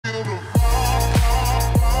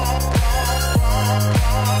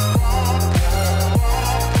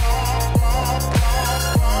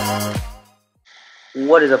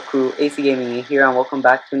What is up, crew? AC Gaming here, and welcome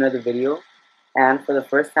back to another video. And for the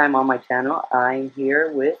first time on my channel, I'm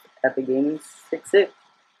here with Epic Gaming 66.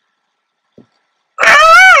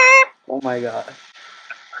 Oh my god.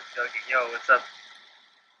 I'm joking. Yo, what's up?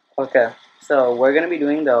 Okay, so we're gonna be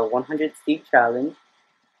doing the 100 steak challenge.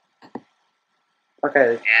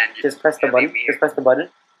 Okay, And just press the button. Just press the button.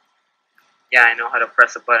 Yeah, I know how to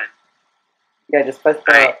press a button. Yeah, just press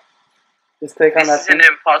the. Alright. Just click on that. This is an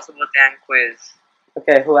impossible damn quiz.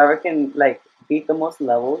 Okay, whoever can beat the most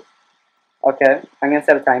levels. Okay, I'm gonna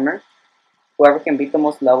set a timer. Whoever can beat the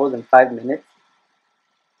most levels in 5 minutes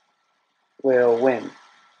will win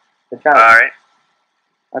the challenge.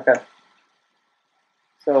 Alright. Okay.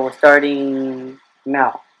 So we're starting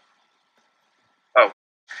now. Oh.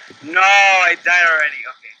 No, I died already.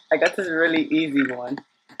 Okay. I got this really easy one.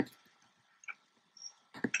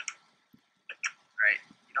 Right.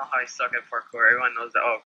 You know how I suck at parkour. Everyone knows that.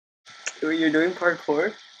 Oh. You're doing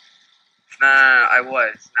parkour? No, I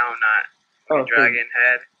was. Now I'm not. Okay, dragon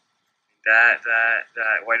head. That.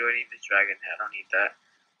 Why do I need this dragon head? I don't need that.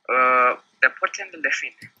 Deporte en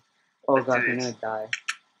delfín. Oh god, I'm gonna die.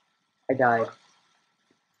 I died.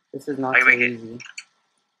 This is not so easy.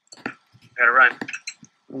 I gotta run.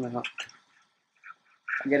 Oh my god.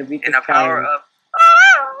 I gotta beat this and a power up.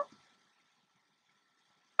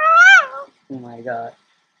 Oh my god.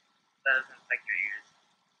 That doesn't affect your ears.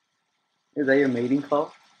 Is that your mating call?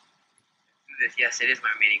 Let's do this. Yes, it is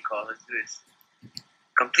my mating call. Let's do this.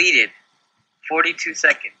 Completed. 42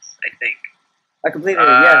 seconds, I think. I completed it,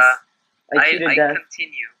 yes. I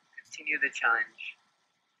continue. Continue the challenge.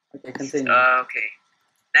 Okay, continue. Okay.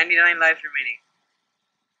 99 lives remaining.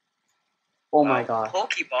 Oh my god.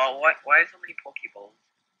 Pokeball? Why so many Pokeballs?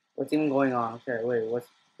 What's even going on? Okay, wait, what's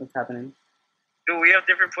happening? Dude, we have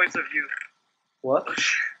different points of view. What?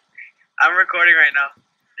 I'm recording right now.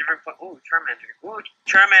 Different point. Ooh, Charmander. Ooh,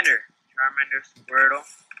 Charmander. Charmander, Squirtle,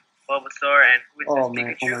 Bulbasaur, and who is this? Man,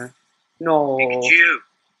 Pikachu? oh man. No.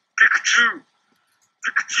 Pikachu!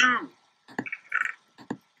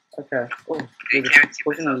 Okay. Oh, there's a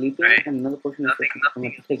potion of leaping and another potion of fishing. I'm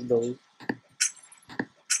gonna take those.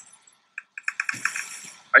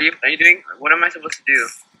 Are you doing? What am I supposed to do?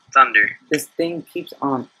 Thunder. This thing keeps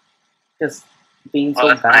on just being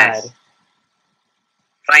so bad. Nice.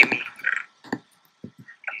 Fight me.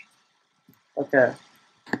 Okay.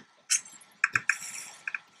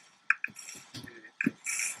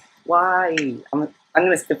 Why? I'm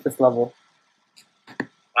gonna skip this level.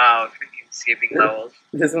 Wow, freaking skipping levels.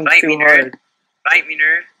 This one's too hard. Fight me,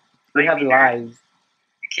 nerd. We have lives.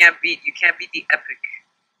 You can't beat the epic.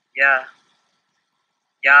 Yeah.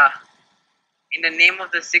 Yeah. In the name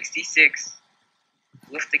of the 66.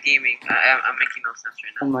 Lift the gaming. I'm making no sense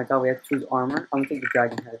right now. Oh my god, we have to choose armor. I'm gonna take the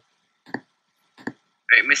dragon head.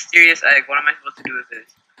 Right, mysterious egg. What am I supposed to do with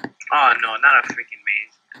this? Oh no, not a freaking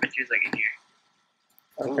maze. I bet you it's like in here.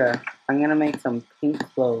 Okay, ooh. I'm gonna make some pink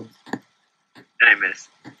clothes. Then I missed.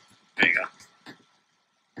 There you go.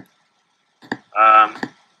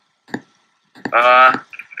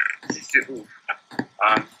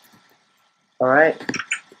 Alright.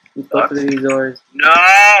 Let's go through these doors. No!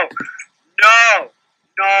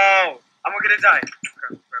 I'm gonna die.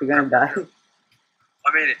 You're gonna die? I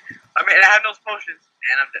made it. I have those potions.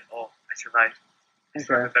 And I'm dead. Oh, I survived.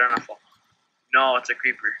 Okay. I better not fall. No, it's a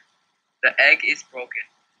creeper. The egg is broken.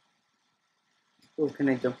 Oh, can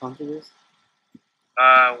I jump onto this?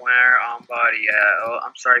 Where on body? Oh,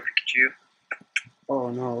 I'm sorry, Pikachu. Oh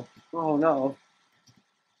no. Oh no.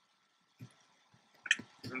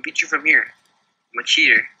 I'm gonna beat you from here. I'm a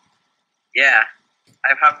cheater. Yeah. I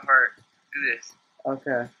have half a heart. Do this.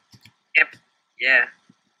 Okay. Yep. Yeah.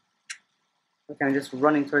 Okay, I'm just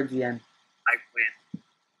running towards the end. I win.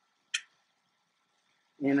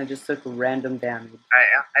 And I just took random damage.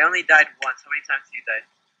 I only died once. How many times did you die?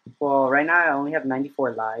 Well, right now I only have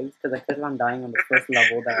 94 lives because I kept on dying on the first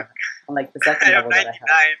level that on the second level that I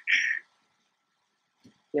had.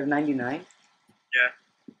 You have 99? Yeah.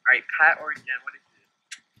 Alright, Pat or Jen, what is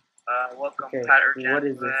it? Welcome, okay, Pat or Jen. What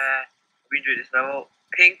is this? We enjoyed this level.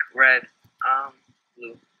 Pink, red,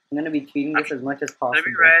 blue. I'm gonna be cheating this as much as possible. Gonna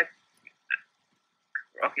be red.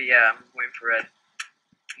 Okay, yeah, I'm going for red.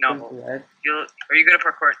 No. Red? Are you good at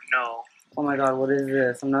parkour? No. Oh my god, what is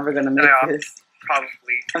this? I'm never gonna make this.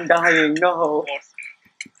 Probably. I'm dying, no.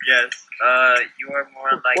 Yes. You are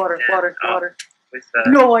more like water. With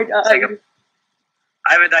no, I died.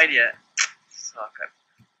 I haven't died yet. Suck.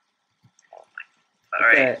 Oh my.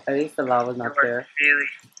 Alright. Okay, at least the lava's not there.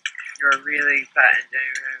 You're really fat and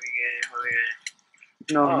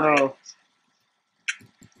no.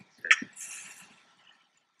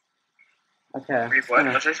 Okay. What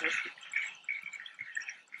was I supposed to do?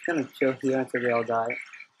 gonna chill here until they all die.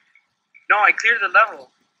 No, I cleared the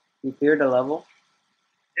level. You cleared the level?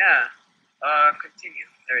 Yeah. Continue.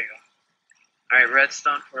 There you go. Alright,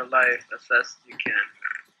 redstone for life. As fast as you can.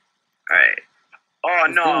 Alright. Oh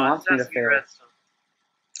This no, thing it wants me has to to be fail. redstone.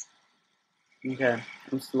 Okay,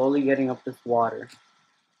 I'm slowly getting up this water.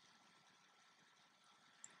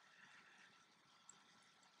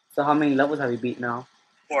 So how many levels have you beat now?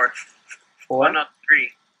 4. 4? Oh no,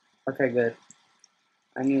 3. Okay, good.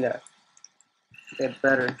 I need to get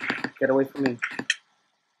better. Get away from me.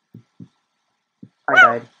 I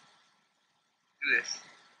died. Do this.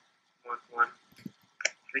 Come on.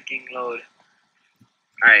 Freaking load.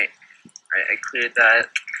 Alright. Alright, I cleared that.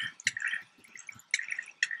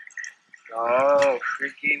 Oh,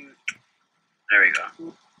 freaking. There we go.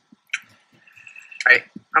 Alright,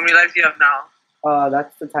 how many lives do you have now?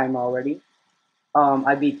 That's the timer already.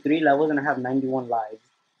 I beat 3 levels and I have 91 lives.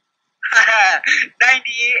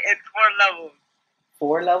 98 and 4 levels.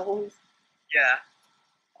 4 levels? Yeah.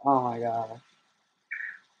 Oh my god.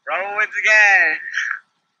 Raul wins again.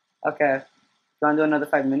 Okay. You wanna do another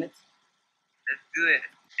 5 minutes? Let's do it.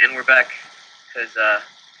 And we're back. Because,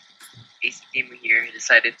 AC Gamer here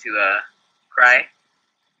decided to, cry.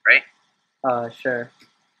 Right? Sure.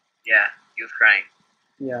 Yeah, he was crying.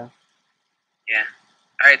 Yeah. Yeah.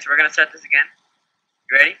 Alright, so we're gonna start this again.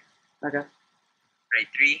 You ready? Okay. Ready,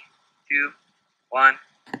 3, 2, 1.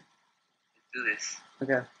 Let's do this.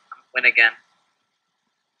 Okay. I'm gonna win again.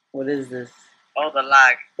 What is this? Oh, the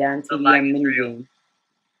lag. Dan The lag TDM is real. minigame.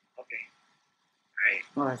 Okay. Alright.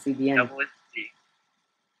 Oh, I see the end. Double with Z.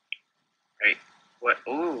 Right. What?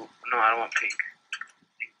 Ooh. No, I don't want pink.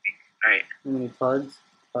 Pink. Alright. How many plugs?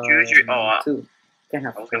 Choose your. Oh, 2. Can't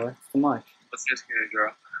have 4. It's too much. let's just get a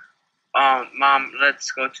girl. Mom,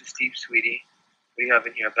 let's go to Steve, sweetie. What do you have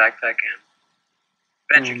in here? A backpack and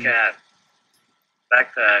venture cap.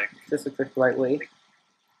 Backpack. This is the right way.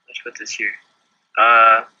 Let's put this here.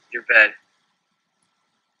 Your bed.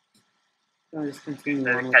 I'll just continue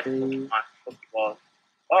Better on with catch these. Pokemon. Pokeball.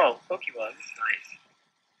 Oh, Pokeball. This is nice.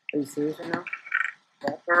 Are you serious right now?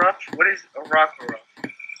 Rock What is a rock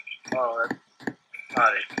Oh, that's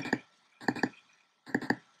not it.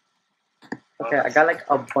 Okay, I got like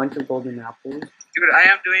a bunch of golden apples. Dude, I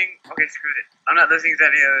am doing. Okay, screw it. I'm not listening to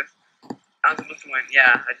any of this. I'm supposed to win.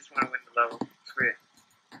 Yeah, I just want to win the level. Screw it.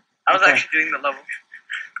 I was Okay. actually doing the level.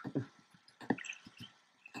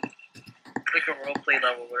 Like a roleplay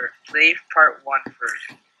level where play part 1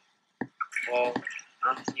 first. Well,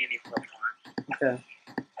 I don't see any part 1. Okay.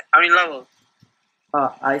 How many levels?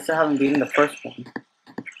 I still haven't beaten the first one.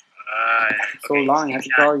 So Okay, long, I have to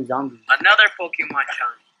kill all these zombies. Another Pokemon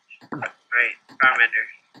challenge. Right, Charmander.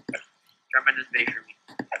 Charmander's bait for me.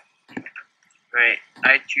 Right,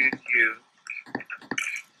 I choose you.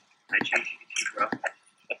 I choose you too, bro.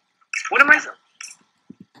 What am I?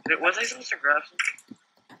 Was I supposed to grab something?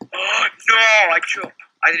 Oh no!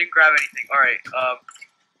 I didn't grab anything. All right.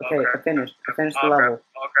 Okay, I finished. I finished the Oh level.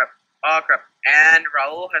 crap! Oh crap! And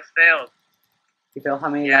Raul has failed. You feel how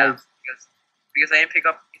many Yeah, lives? because I didn't pick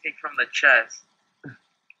up anything from the chest.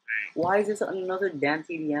 Why is this another Dan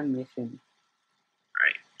TDM mission?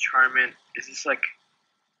 Alright, Charmin. Is this like?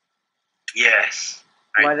 Yes.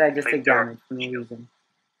 Why did I just take damage for no reason?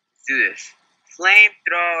 Let's do this.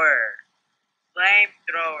 Flamethrower.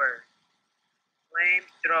 Flamethrower.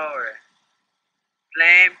 Flamethrower.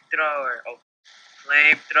 Flamethrower. Oh,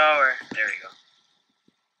 flamethrower. There we go.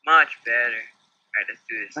 Much better. Alright, let's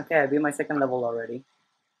do this. Okay, I beat my second level already.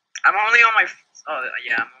 I'm only on my. Oh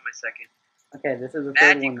yeah, I'm on my second. Okay, this is the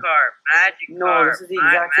third one. Magikarp. No, this is the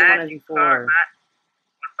exact same one as before. Want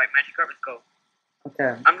to fight Magikarp? Let's go.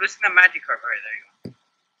 Okay. I'm losing the Magikarp. Alright, there you go.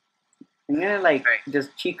 I'm gonna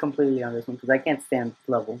just cheat completely on this one because I can't stand this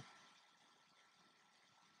level.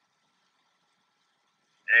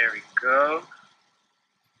 There we go.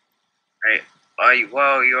 Right. Oh,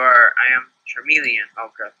 whoa, I am Charmeleon. Oh,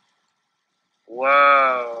 crap.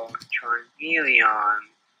 Whoa, Charmeleon.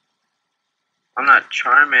 I'm not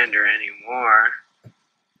Charmander anymore.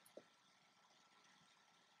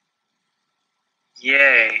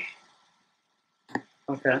 Yay.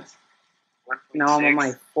 Okay. 1.6. Now I'm on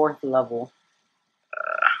my 4th level.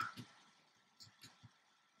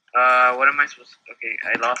 What am I supposed to... Okay,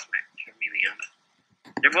 I lost my Charmeleon.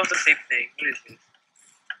 They're both the same thing. What is this?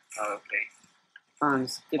 Oh, okay. I'm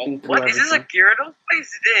skipping through what? everything. Is this a Gyarados? What is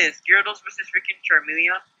this? Gyarados versus freaking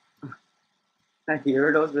Charmeleon? A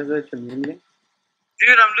Gyarados versus a Charmeleon?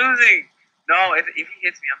 Dude, I'm losing! No, if he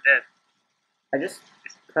hits me, I'm dead. I just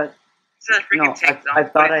cut... This is a freaking tank zone. I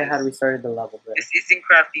thought I had restarted the level there. It's instant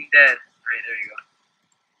crafting dead. Alright, there you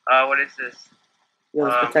go. What is this? Yo,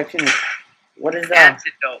 this protection is What is that?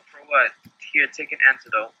 Antidote for what? Here, take an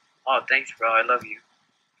antidote. Oh, thanks, bro. I love you.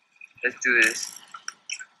 Let's do this.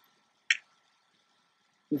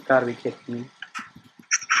 You've gotta be kidding me.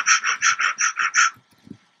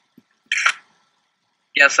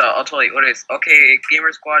 Yes, I'll tell you what it is. Okay,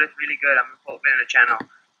 Gamer Squad is really good. I'm gonna put it in the channel.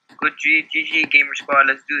 Good GG Gamer Squad.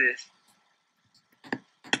 Let's do this.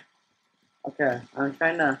 Okay, I'm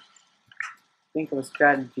trying to think of a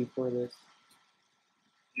strategy for this.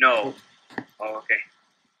 No. Oh, okay.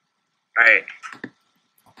 Alright.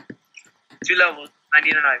 2 levels,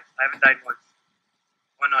 99 lives. I haven't died once.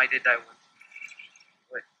 Oh no, I did die once.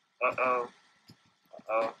 Wait. Uh-oh.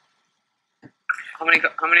 Uh-oh. How many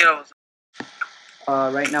levels?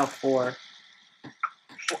 Right now 4.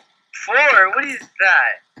 4? What is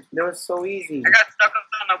that? That was so easy. I got stuck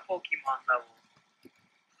on a Pokemon level.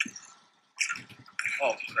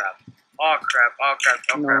 Oh crap. Oh crap. Oh crap.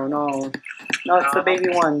 Oh No, crap. no. No, it's the baby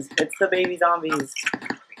ones. It's the baby zombies.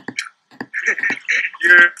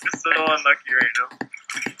 You're so unlucky right now.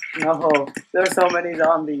 No, there's so many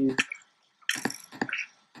zombies.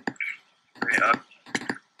 Right,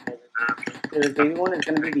 The baby one is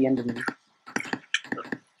gonna be the end of me.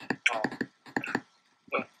 Oh.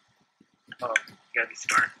 Oh, you gotta be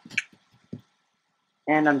smart.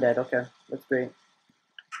 And I'm dead. Okay, that's great.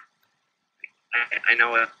 I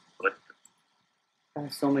know what. I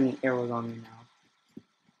have so many arrows on me now.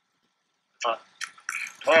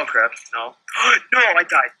 Oh crap! No, no, I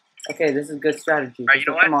died. Okay, this is good strategy. Alright, you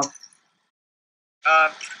know what? Come off.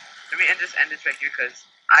 Let me end this right here because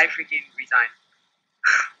I freaking resign.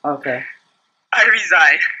 Okay, I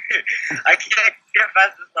resign. I can't get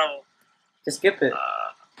past this level. just skip it.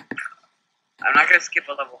 I'm not gonna skip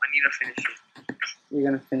a level. I need to finish it. You're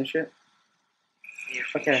gonna finish it. I need to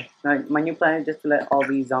finish Okay, now my new plan is just to let all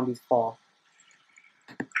these zombies fall.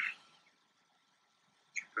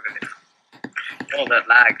 it. Oh, that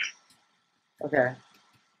lag. Okay.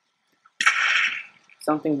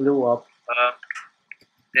 Something blew up.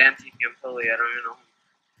 Dancing and Pully. I don't even know.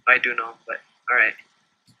 I do know, but alright.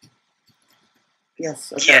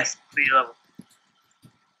 Yes. Okay. Yes, please level.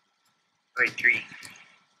 Wait,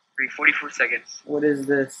 44 seconds. What is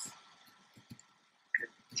this?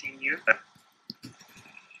 Continue.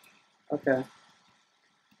 Okay.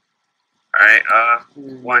 Alright,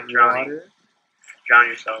 one, drowning. Water. Drown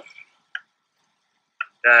yourself.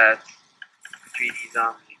 That's 3D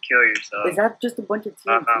zombie. Kill yourself. Is that just a bunch of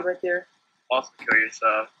TNT right there? Also kill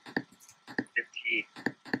yourself. MT.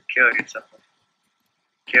 Kill yourself.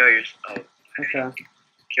 Kill yourself. Okay.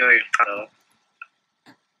 Kill yourself.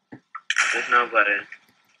 There's no button.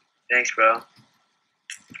 Thanks, bro.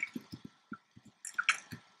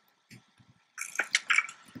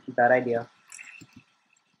 Bad idea.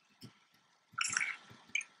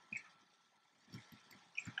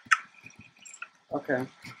 Okay.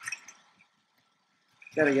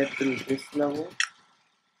 Gotta get through this level.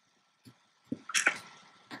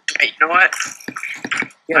 Hey, you know what?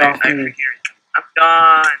 Get off me. I'm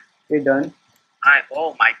done. You're done?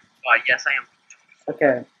 Oh my god, yes I am.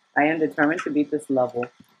 Okay. I am determined to beat this level.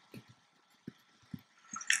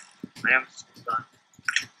 I am so done.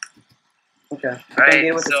 Okay.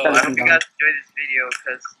 Alright, so I hope you guys enjoyed this video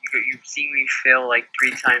because you've seen me fail like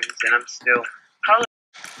 3 times and I'm still...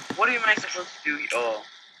 What am I supposed to do? Oh.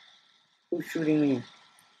 Who's shooting me?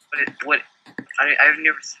 I've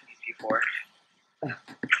never seen these before.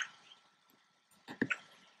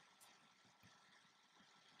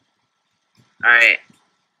 Alright.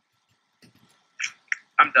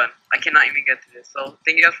 I'm done. I cannot even get to this. So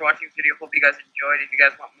thank you guys for watching this video. Hope you guys enjoyed. If you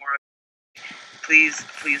guys want more, please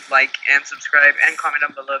like and subscribe and comment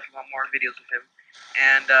down below if you want more videos with him.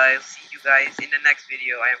 And I'll see you guys in the next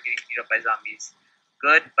video. I am getting beat up by zombies.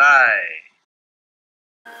 Goodbye.